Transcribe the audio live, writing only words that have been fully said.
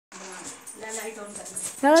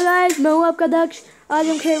Hello guys, मैं हूँ आपका दक्ष। आज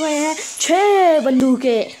हम खेल रहे हैं 6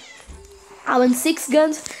 बंदूकें और 6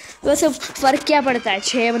 गन्स। वैसे फ़र्क क्या पड़ता है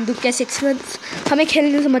 6 बंदूकें 6 गन्स, हमें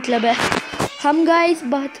खेलने से मतलब है। हम गाइस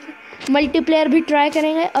बात मल्टीप्लेयर भी ट्राई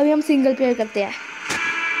करेंगे, अभी हम सिंगल प्लेयर करते हैं।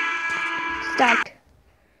 स्टार्ट।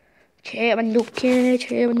 6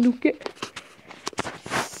 बंदूकें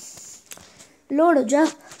लोड हो जा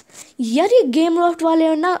यार। ये गेम लॉफ्ट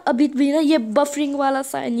वाले ना अभी भी ना ये बफरिंग वाला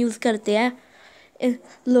साइन यूज़ करते हैं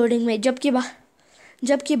लोडिंग में,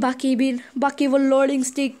 जबकि बाकी वो लोडिंग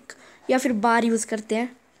स्टिक या फिर बार यूज़ करते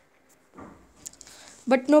हैं।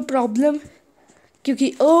 बट नो प्रॉब्लम,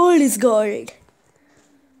 क्योंकि ओल्ड इज गोल्ड।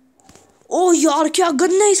 ओ यार, क्या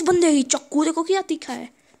गन है इस बंदे की। चाकू देखो क्या तीखा है,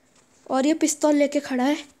 और ये पिस्तौल लेके खड़ा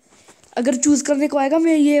है। अगर चूज करने को आएगा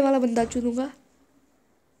मैं ये वाला बंदा चुनूंगा।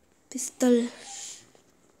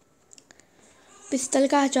 पिस्तल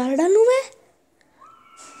का अचार डालूं मैं।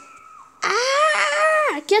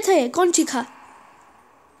 क्या था ये, कौन सीखा?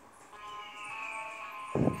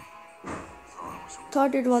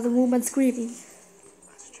 Thought it was a woman screaming.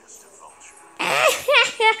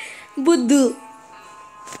 बुद्धू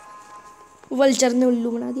वल्चर ने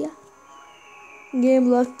उल्लू बना दिया। Game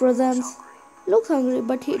lost presents. Looks hungry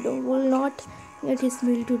but he will not get his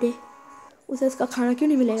meal today. उसे उसका खाना क्यों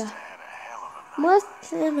नहीं मिलेगा?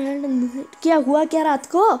 मस्त है। क्या हुआ क्या रात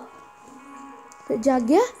को? फिर जाग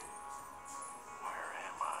गया?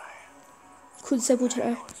 खुद से पूछ रहा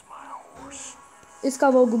है। इसका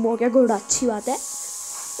वो गुम हो गया घोड़ा, अच्छी बात है।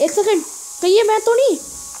 एक सेकंड, कहीं ये मैं तो नहीं?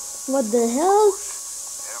 What the hell?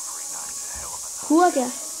 हुआ क्या?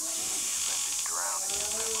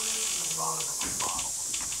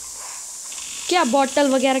 क्या बॉटल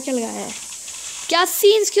वगैरह क्या लगाया है? क्या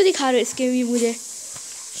सीन्स क्यों दिखा रहे हो इसके भी मुझे?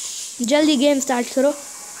 जल्दी गेम स्टार्ट करो।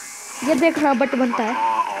 ये देखना बट बनता है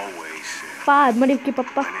मरीब के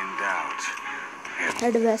पप्पा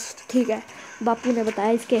हेड वेस्ट। ठीक है, बापू ने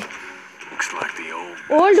बताया इसके।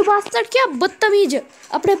 ओल्ड बास्टर्ड, क्या बदतमीज,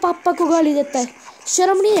 अपने पापा को गाली देता है,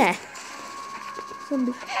 शर्म नहीं है?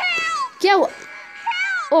 क्या हुआ?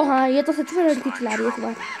 ओ हाँ, ये तो सच में लड़की चला रही है इस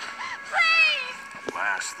बार।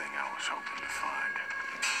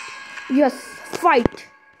 Yes, fight.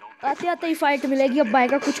 आते आते ही फाइट मिलेगी, अब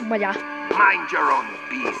आएगा कुछ मजा।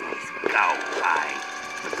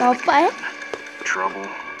 cowboy? Trouble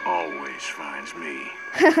always finds me.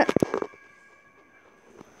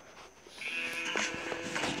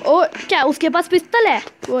 ओ क्या उसके पास पिस्तल है?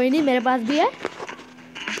 कोई नहीं, मेरे पास भी है।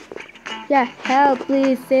 Yeah, help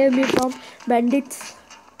please save me from bandits.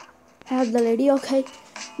 Help the lady, okay.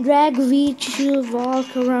 Drag reach, walk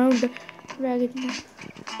around, drag it.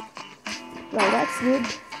 Well, that's good.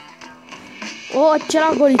 ओ चला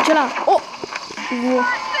गोली चला। ओ वो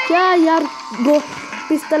क्या यार,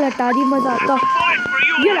 पिस्तल हटा दी, मजा आता।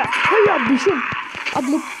 ये ला भैया बिशुम। अब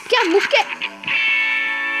क्या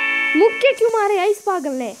मुक्के क्यों मारे है इस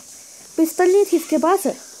पागल ने? पिस्तल नहीं थी इसके पास।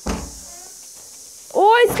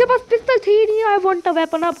 ओ इसके पास पिस्तल थी नहीं। I want a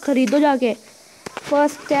weapon. आप खरीदो जाके।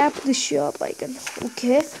 First tap the shop icon.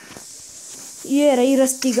 Okay, ये रही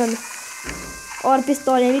रस्टी गन, और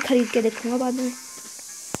पिस्तौलें भी खरीद के देखूंगा बाद में।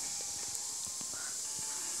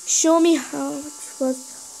 Show me how first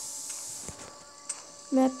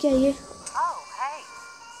map. क्या ये?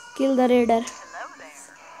 Kill the raider,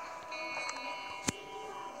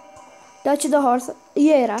 touch the horse.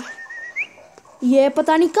 ये रहा। ये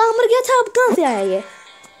पता नहीं कहाँ मर गया था, अब कहाँ से आया ये?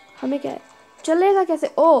 हमें क्या है, चलेगा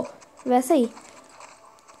कैसे? ओ वैसे ही।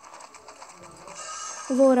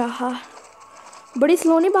 वो रहा, बड़ी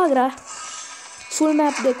स्लो नहीं भाग रहा। फुल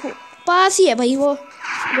मैप देखो, पास ही है भाई वो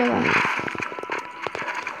जगह।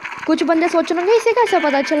 कुछ बंदे सोच रहे होंगे इसे कैसे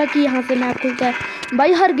पता चला कि यहाँ से मैप खुलता है।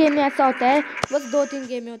 भाई हर गेम में ऐसा होता है, बस 2-3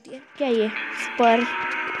 गेम में होती है। क्या ये पर?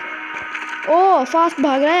 ओ फास्ट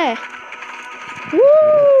भाग रहा है।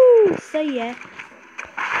 सही है,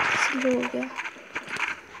 स्लो हो गया।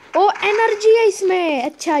 ओ एनर्जी है इसमें।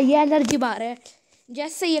 अच्छा, ये एनर्जी बार है।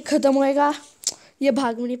 जैसे ये खत्म होएगा ये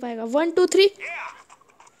भाग भी नहीं पाएगा। 1 2 3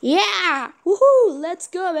 लेट्स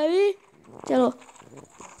गो बेबी। चलो,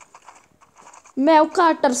 मैं हूँ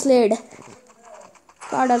कार्टर स्लेड।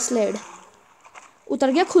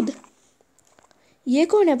 उतर गया खुद। ये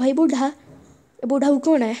कौन है भाई? बूढ़ा वो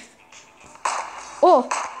कौन है? ओ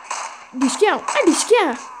डिस्किया।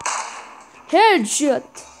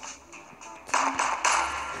 हेडशॉट।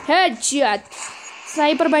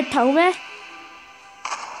 स्नाइपर बैठा हूँ मैं।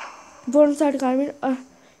 Bone side कार्बिन।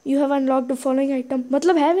 You have unlocked the following item.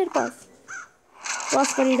 मतलब है मेरे पास।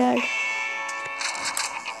 पास करी डैड।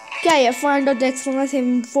 क्या है? Find out the explorer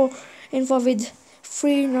info with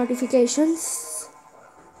free notifications.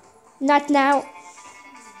 Not now.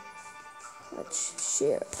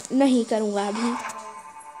 अच्छा नहीं करूँगा अभी।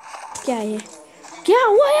 क्या है? क्या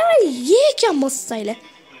हुआ यार? ये क्या मस्त स्टाइल है।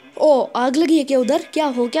 ओ आग लगी है क्या उधर? क्या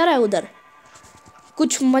हो क्या रहा है उधर?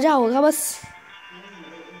 कुछ मजा होगा बस,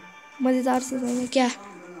 मजेदार से में क्या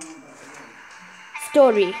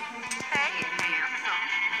स्टोरी।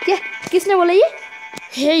 क्या किसने बोला ये?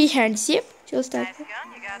 हे हैंडशिप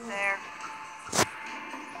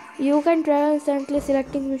you can try instantly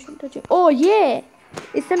selecting mission to check. ओ ये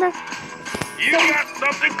इससे मैं You got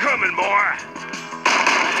something coming, boy.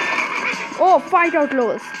 O fight out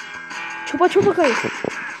loss. छुपा छुपा कर,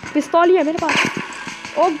 पिस्तौल ही है मेरे पास।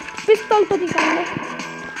 ओ पिस्तौल तो निकाल ले।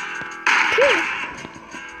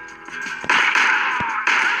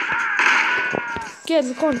 क्या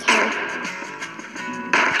कौन था?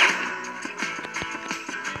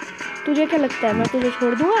 तुझे क्या लगता है मैं तुझे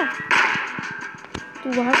छोड़ दूंगा? तू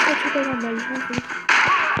वहां से छुपेगा, मैं यहाँ से।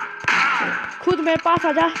 खुद मेरे पास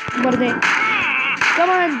आजा, मर दे। Come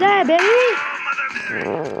on baby.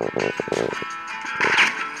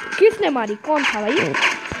 किसने मारी? कौन था भाई?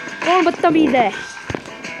 कौन बदतमीज है?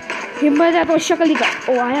 हिम्मत है तो शक्ल का।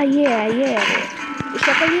 ओ आया ये है, ये है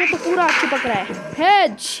शक्ल। ये तो पूरा चिपक रहा है।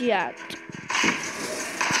 हेडशॉट।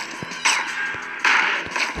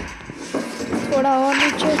 थोड़ा और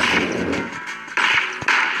नीचे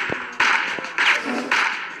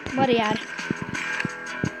मर यार।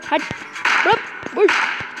 हट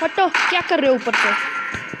हटो। क्या कर रहे हो ऊपर से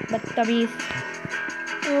बदतमीज?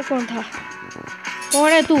 वो कौन था?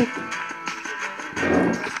 कौन है तू?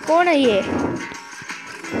 कौन है ये?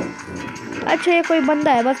 अच्छा ये कोई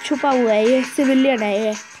बंदा है बस छुपा हुआ है। ये सिविलियन है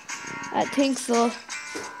ये, आई थिंक सो।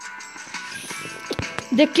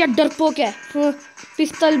 देख क्या डरपोक है।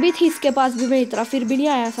 पिस्तौल भी थी इसके पास भी मेरी तरह, फिर भी नहीं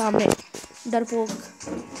आया सामने। डरपोक।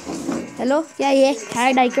 हेलो क्या ये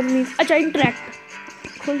हैड आइकन में? अच्छा इंटरेक्ट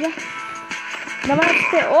खुल गया।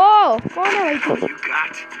 नमस्ते। ओ कौन है भाई तू?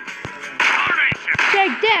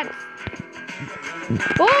 Take that.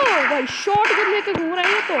 ओ भाई शॉट गन लेके घूम रहा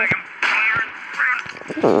है ये तो।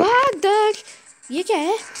 भाग देख। ये क्या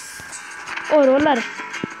है? ओ रोलर।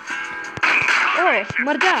 ओ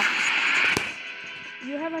मर जा।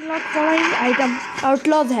 You have unlocked following item.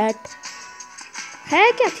 Outlaw hat.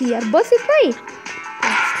 है क्या थी यार? बस इतना ही।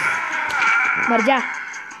 मर जा।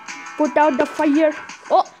 Put out the fire.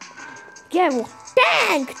 ओ क्या है वो?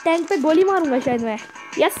 टैंक। टैंक पे गोली मारूंगा शायद मैं।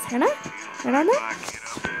 यस है ना? है ना?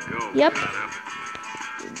 यप।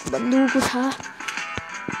 बंदूक उठा।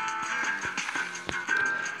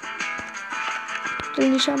 तो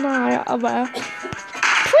निशाना आया। अब आया।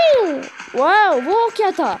 वाह वो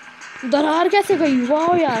क्या था? दरार कैसे गई?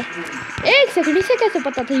 वाह यार। एक सेकंड, इसे कैसे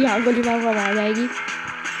पता था यहाँ गोली मारूंगा वहां जाएगी?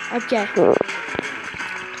 अब क्या है?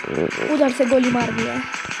 उधर से गोली मार दिया।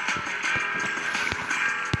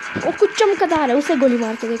 वो कुछ चमकदार है, उसे गोली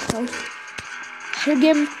मार के देखता हूँ। हर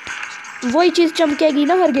गेम वही चीज चमकेगी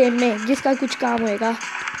ना हर गेम में जिसका कुछ काम होएगा।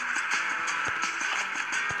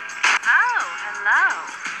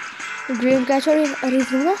 Dream catcher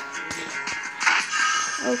अरिजुना।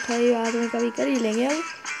 ओके बाद में कभी कर ही लेंगे अब।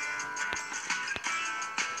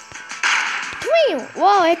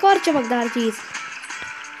 वाह एक और चमकदार चीज।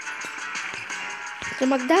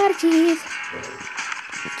 चमकदार चीज।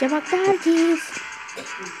 चमकदार चीज।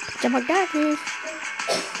 चमकदार चीज।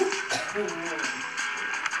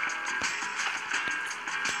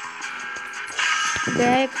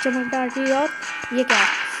 देख चमकदार चीज। और ये क्या?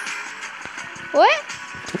 ओए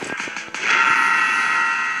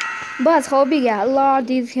बस हो भी गया। Lord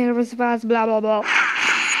these cameras pass blah blah blah.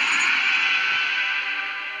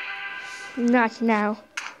 Not now.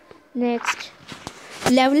 Next.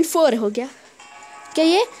 Level 4 हो गया क्या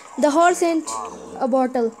ये? The horse and a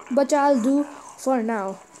bottle, but I'll do for now.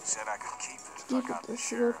 Keep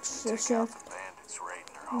it the short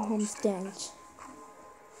homestand.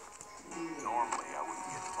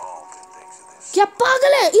 क्या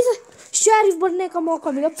पागल है? इस शेरिफ बनने का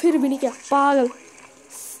मौका मिला फिर भी नहीं किया। पागल।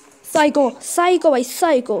 साइको साइको भाई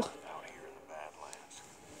साइको।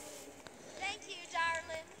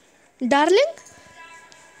 डार्लिंग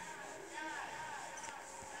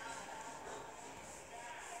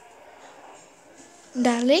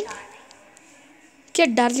डार्लिंग क्या?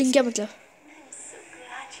 डार्लिंग क्या मतलब?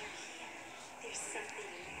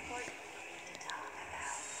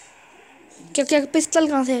 क्या क्या पिस्तौल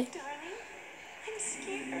कहाँ से?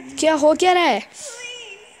 क्या हो क्या रहा है?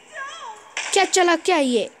 क्या चला क्या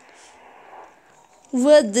ये?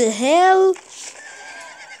 What the hell?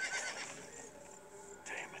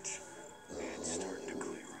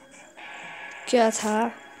 क्या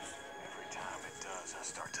था?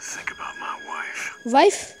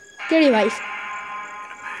 वाइफ? केड़ी wife?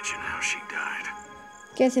 Imagine how she died.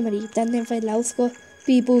 कैसे मरी? तन्ने फैला उसको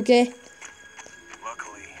पी पू के।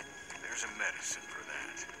 Luckily, there's a medicine for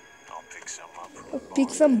that. I'll pick some up from the pick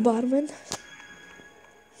bar. Some barman.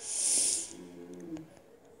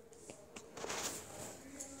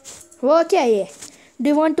 वो क्या है ये? Do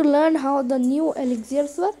you want to learn how the new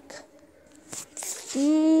एलिक्सियर्स work?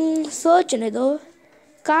 सोचने दो,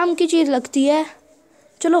 काम की चीज़ लगती है।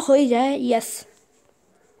 चलो हो ही जाए। यस।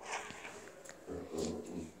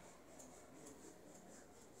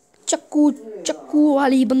 चक्कू चक्कू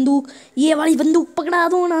वाली बंदूक, ये वाली बंदूक पकड़ा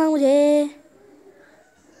दो ना मुझे।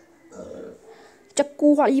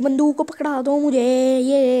 चक्कू वाली बंदूक को पकड़ा दो मुझे।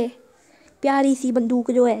 ये प्यारी सी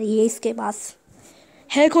बंदूक जो है ये इसके पास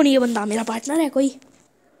है। कौन ये बंदा? मेरा पार्टनर है कोई?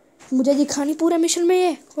 मुझे दिखानी पूरे मिशन में।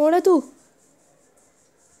 ये कौन है तू?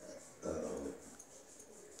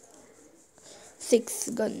 6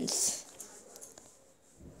 गन्स।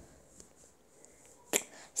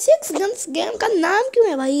 6 गन्स गेम का नाम क्यों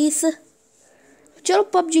है भाई इस? चलो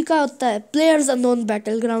पबजी का होता है प्लेयर्स अननोन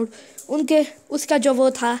बैटल ग्राउंड। उनके उसका जो वो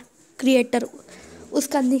था क्रिएटर,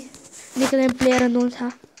 उसका निकनेम प्लेयर अननोन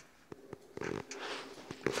था।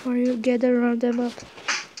 और you gather around them up.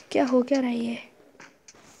 क्या हो क्या रहा है ये?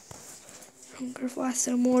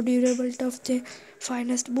 faster, more durable, tough, the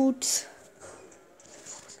finest boots.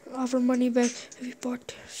 Offer money back. We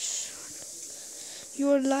bought. You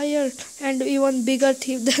are a liar and even bigger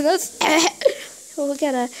thief than us. वो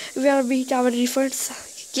क्या रहा है? We are beat our refunds.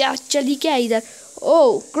 क्या चली क्या इधर?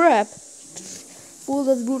 Oh crap! Pull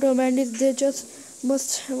those brutal bandits. They just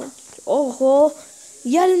must have. ओहो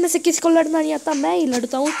यार, इनमें से किसको लड़ना नहीं आता? मैं ही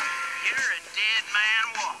लड़ता हूँ।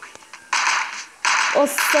 Oh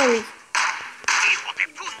sorry.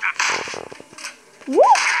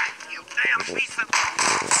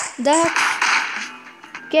 That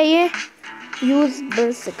क्या ये यूज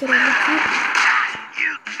बस करने की?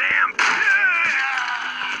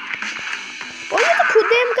 और ये तो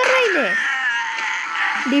खुद एम कर रहा है।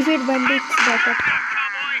 Defeat bandits backup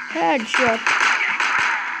headshot.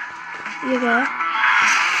 ये क्या है?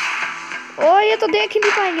 ओ ये तो देख ही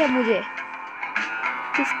नहीं पाएंगे अब मुझे।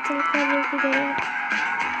 पिस्तौल का वो किधर है?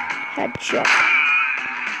 Headshot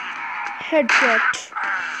headshot.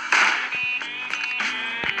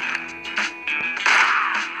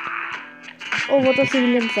 ओ वो तो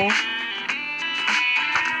सिविलियंस है।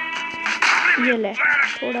 ये ले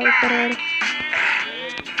थोड़ा ऊपर और।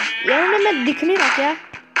 यार उन्हें मैं दिख नहीं रहा क्या?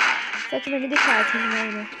 सच में नहीं दिख रहा था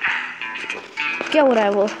उन्हें। क्या हो रहा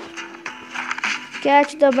है वो?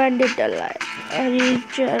 Catch the bandit alive.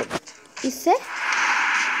 इससे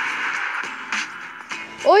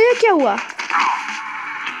ओ ये क्या हुआ?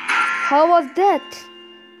 How was that?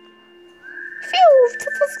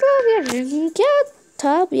 क्या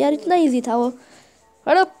था यार? इतना इजी था वो।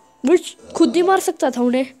 अरे खुद ही मार सकता था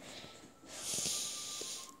उन्हें।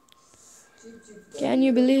 Can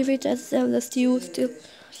you believe it? As the stew still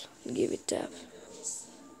give it up.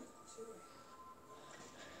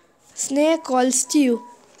 Snake called stew.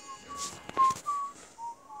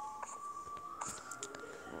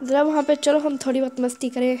 जरा वहाँ पे चलो हम थोड़ी बहुत मस्ती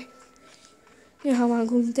करें। यहाँ वहाँ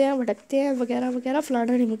घूमते हैं, भटकते हैं वगैरह वगैरह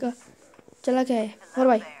फलाना ढिमका। चला क्या है? और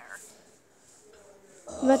भाई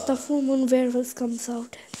When the full moon werewolf comes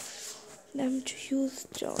out, them to use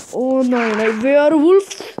job. Oh no, werewolf!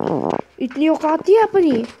 इतनी औकात है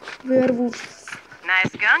अपनी werewolf.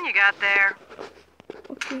 Nice gun you got there.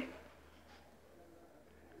 Okay.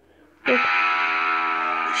 The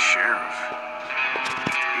sheriff.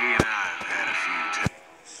 He and I've had a few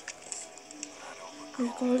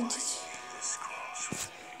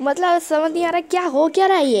मतलब समझ नहीं आ रहा क्या हो क्या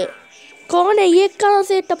रहा है ये? कौन है ये? कहाँ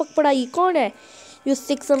से टपक पड़ा? ये कौन है? यू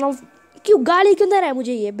 6 ऑफ क्यों गाली क्यों दे रहा है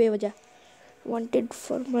मुझे ये बेवजह? Wanted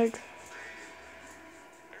for murder.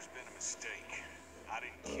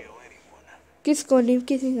 किसको नहीं?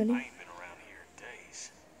 किसी को नहीं।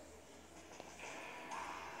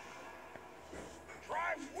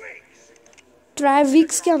 ट्राई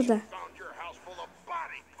वीक्स क्या होता है?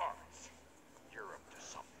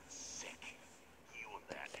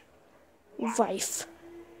 वाइफ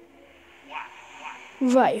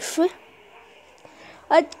वाइफ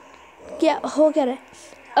क्या हो क्या रहा है?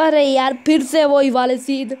 अरे यार फिर से वही वाले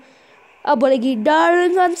सीन। अब बोलेगी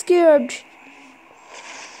darling I am scared.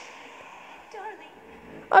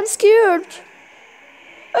 I'm scared.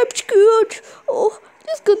 I'm scared. ओह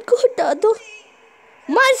इस गन को हटा दो।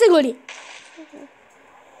 मार से गोली।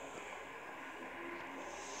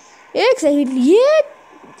 एक सेकंड,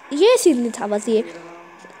 ये सीन नहीं था बस, ये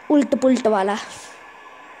उल्ट पुल्ट वाला।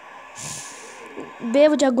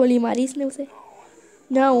 बेवजह गोली मारी इसने उसे।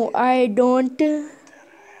 No, I don't.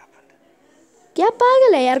 क्या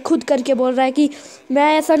पागल है यार, खुद करके बोल रहा है कि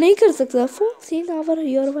मैं ऐसा नहीं कर सकता। Phone seen our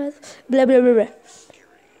your voice ब्ले ब्ले ब्ले।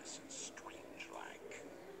 Curious, strange like.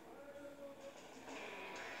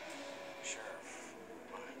 Sheriff,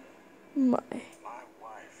 my my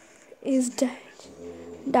wife. Is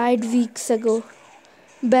dead, died weeks ago.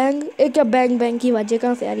 Bang, एक क्या बैंग बैंग की आवाजें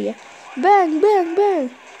कहाँ से आ रही है? बैंग बैंग बैंग,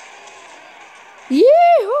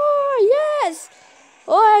 ये हो यस।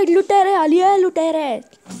 ओए लुटेरे आ लिए, लुटेरे।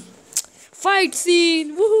 फाइट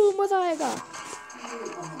सीन, वूहू, मजा आएगा।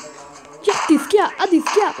 दिस क्या, दिस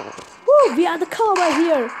क्या, we are the cowboy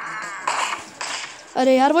here।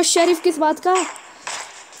 अरे यार वो शेरिफ किस बात का,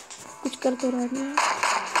 कुछ कर तो रहा नहीं है।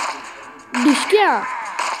 डिश क्या,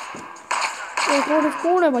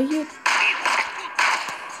 कौन है भाई ये?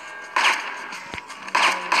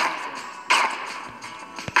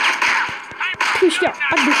 डिश क्या,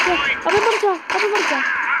 डिश क्या, अबे मर जा, अबे मर जा,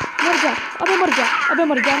 मर जा, अबे मर जा, अबे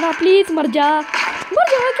मर जा ना प्लीज, मर जा, मर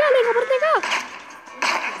जा। क्या लेगा, मरने का?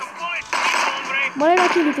 मरेगा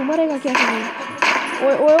क्यों नहीं तू, मरेगा क्या नहीं?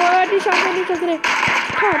 ओए ओए ओए, निशान में नहीं चल रहे।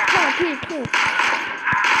 हाँ हाँ ठीक ठीक,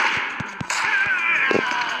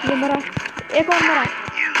 ये मरा, एक और मरा।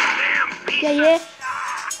 क्या ये?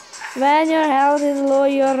 When your health is low,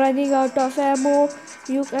 you are running out of ammo.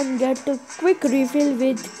 You can get a quick refill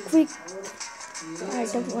with quick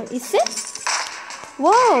item। और इससे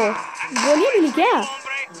वो गोलियां मिली क्या?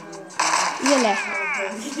 ये ले,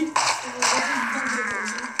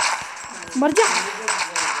 मर जा,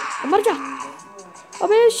 मर जा।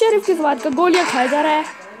 अबे शेरिफ किस बात का, गोलियां खाया जा रहा है।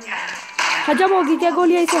 हजम होगी क्या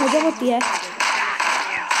गोलियां, इसे हजम होती है।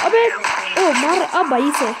 अबे ओ मार अब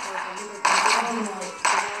भाई से,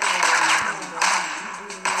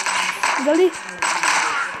 जल्दी।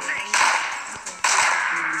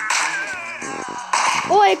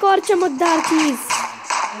 ओ एक और चमकदार चीज,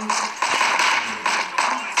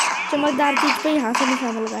 चमकदार चीज पे यहाँ से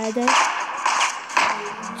निशाना लगाया जाए।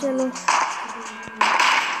 चलो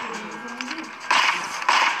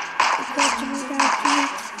चमकदार चीज,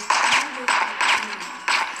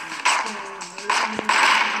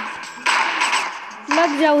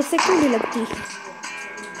 लग जाओ, उससे क्यों नहीं लगती?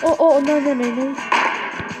 ओ ओ नो नो नहीं नहीं,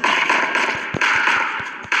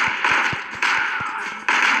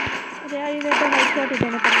 अरे यार इन्हें तो हेडशॉट ही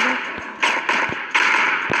देना पड़ेगा।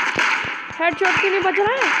 हेडशॉट क्यों नहीं बच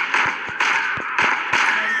रहा है?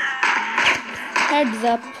 Heads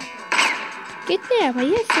up. कितने हैं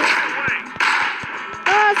भैया इससे,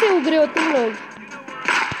 कहाँ से उगरे हो तुम लोग?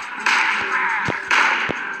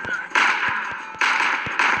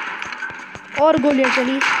 और गोलियां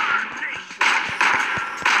चली।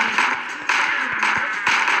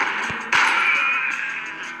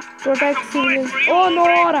 Protect civilians. ओ नो,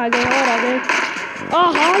 और आ गए, और आ गए।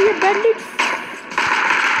 हाँ ये बैंडिट्स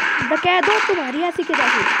डकैत हो तुम्हारी ऐसी के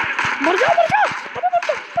जाके। मर जाओ, मर जाओ, अबे मर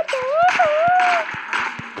जाओ,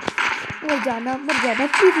 मर जाना, मर जाना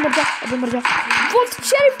प्लीज, मर जा, अबे मर जा। वो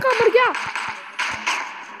शेरिफ का मर गया।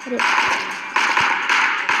 अरे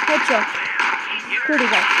हेडशॉट,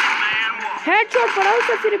 क्रिटिकल हेडशॉट पड़ा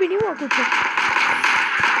उसे, फिर भी नहीं हुआ कुछ।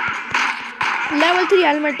 लेवल 3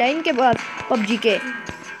 हेलमेट है इनके बाद पबजी के।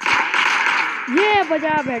 ये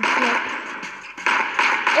बजा हेडशॉट।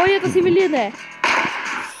 ओ ये तो सिविलियन है।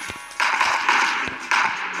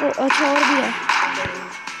 ओ अच्छा और भी है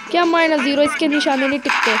क्या? -0, इसके निशाने नहीं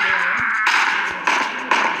टिकते।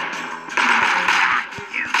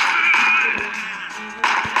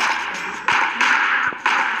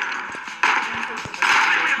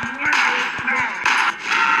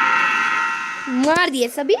 मार दिए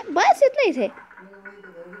सभी, बस इतना ही थे।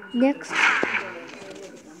 Next,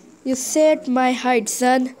 you set my height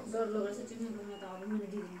sun.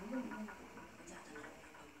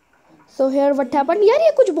 So here what happened? यार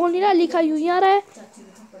ये कुछ बोल नहीं रहा, लिखा यूं ही आ रहा है।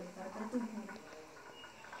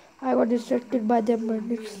 I got distracted by them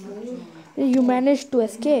bandits. You managed to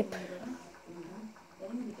escape.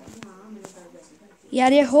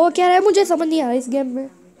 यार ये हो क्या रहा है, मुझे समझ नहीं आ रहा इस गेम में।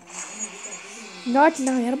 Not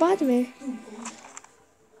now यार, बाद में।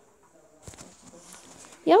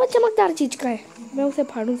 यार वो चमकदार चीज का है, मैं उसे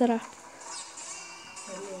फाड़ू जरा।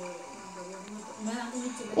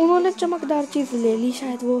 उन्होंने चमकदार चीज ले ली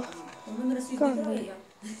शायद, वो कहाँ गई?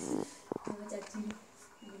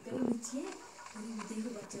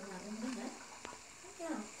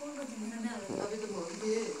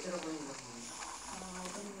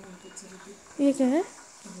 ये क्या है?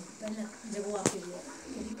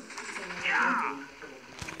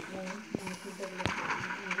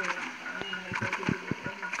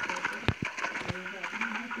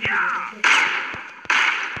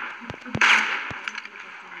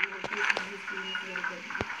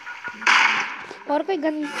 और कोई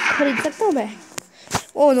गन खरीद सकता हूँ मैं?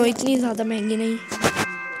 ओ नो, इतनी ज़्यादा महंगी नहीं।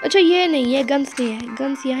 अच्छा ये नहीं है, गन्स नहीं है।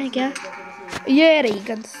 गन्स यहाँ है क्या? ये रही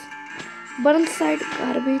गन्स। Burn side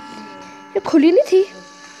कार्बिन। ये खुली नहीं थी,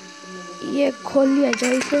 ये खोल लिया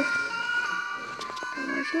जाए इसे।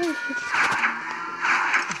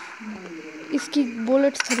 इसकी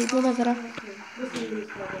बुलेट्स खरीद लो मैं ज़रा।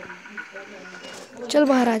 चल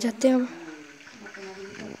बाहर आ जाते हैं हम।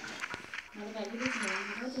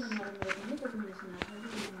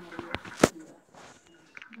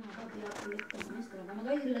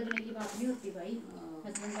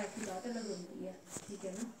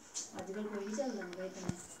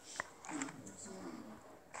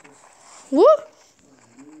 वो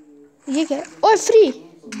ये क्या है? ओए फ्री,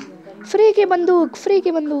 फ्री की बंदूक, फ्री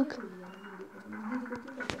की बंदूक।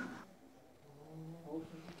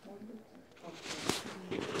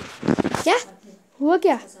 क्या हुआ?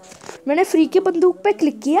 क्या मैंने फ्री की बंदूक पे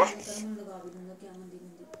क्लिक किया?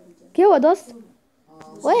 क्या हुआ दोस्त?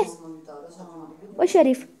 ओए ओए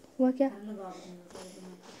शरीफ, हुआ क्या?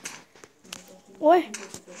 ओए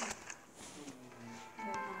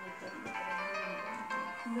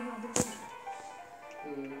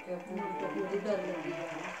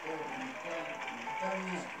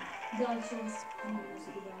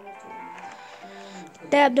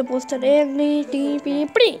टैप द पोस्टर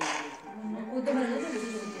टी।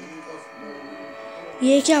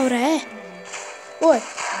 ये क्या हो रहा है? ओए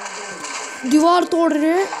दीवार तोड़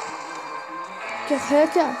रहे हैं क्या? है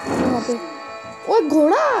क्या वहाँ पे? ओए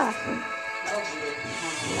घोड़ा,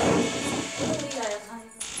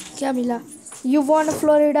 क्या मिला? You want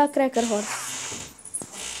Florida cracker horse.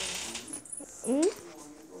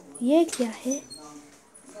 ये क्या है?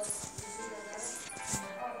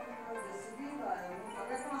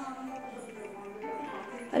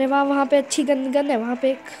 अरे वाह, वहाँ पे अच्छी गन गन है वहाँ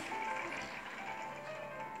पे एक।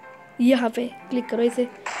 यहाँ पे क्लिक करो इसे।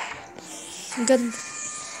 गन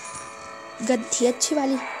गन थी अच्छी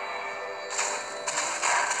वाली।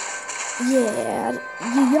 ये यार,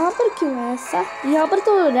 ये यहाँ पर क्यों है ऐसा? यहाँ पर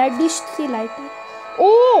तो रेडिश सी लाइट है।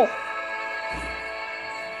 ओ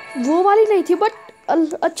वो वाली नहीं थी, बट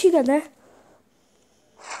अच्छी गन है।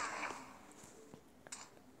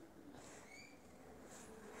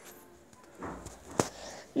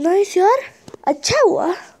 नाइस यार, अच्छा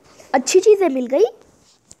हुआ, अच्छी चीजें मिल गई।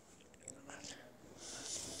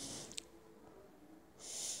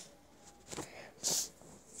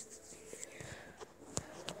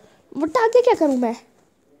 बट आगे क्या करूं मैं?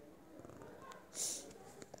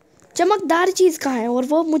 चमकदार चीज कहाँ है? और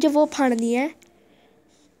वो मुझे वो फाड़नी है।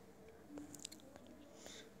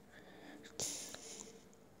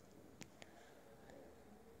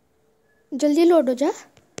 जल्दी लोड हो जा,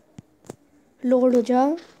 लोड हो जा।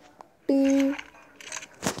 T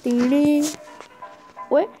tiny.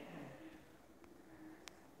 ओए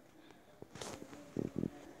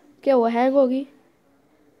क्या हुआ? हैंग होगी?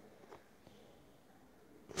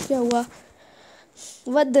 क्या हुआ?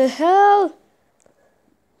 What the hell?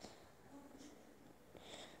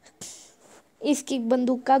 इसकी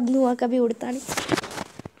बंदूक का धुआं कभी उड़ता नहीं।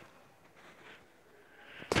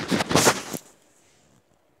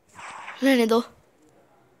 रहने दो।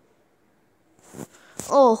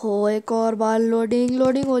 ओहो, एक और बार लोडिंग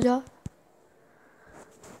लोडिंग हो जा।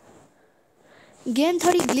 गेम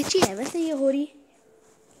थोड़ी ग्लिची है वैसे ये हो रही।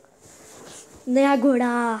 नया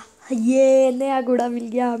घोड़ा, ये नया घोड़ा मिल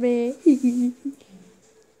गया हमें।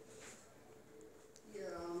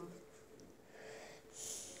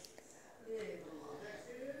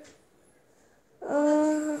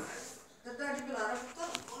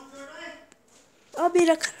 अभी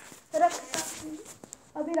रख रख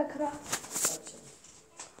अभी रख रहा।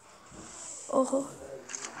 ओहो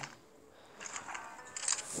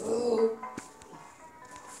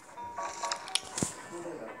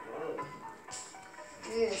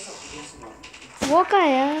वो का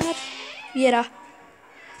है यार? ये रहा।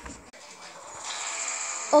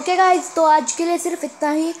 ओके गाइज, तो आज के लिए सिर्फ इतना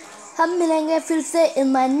ही। हम मिलेंगे फिर से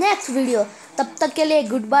इन माय नेक्स्ट वीडियो। तब तक के लिए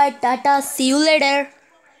good bye, Tata, C you later.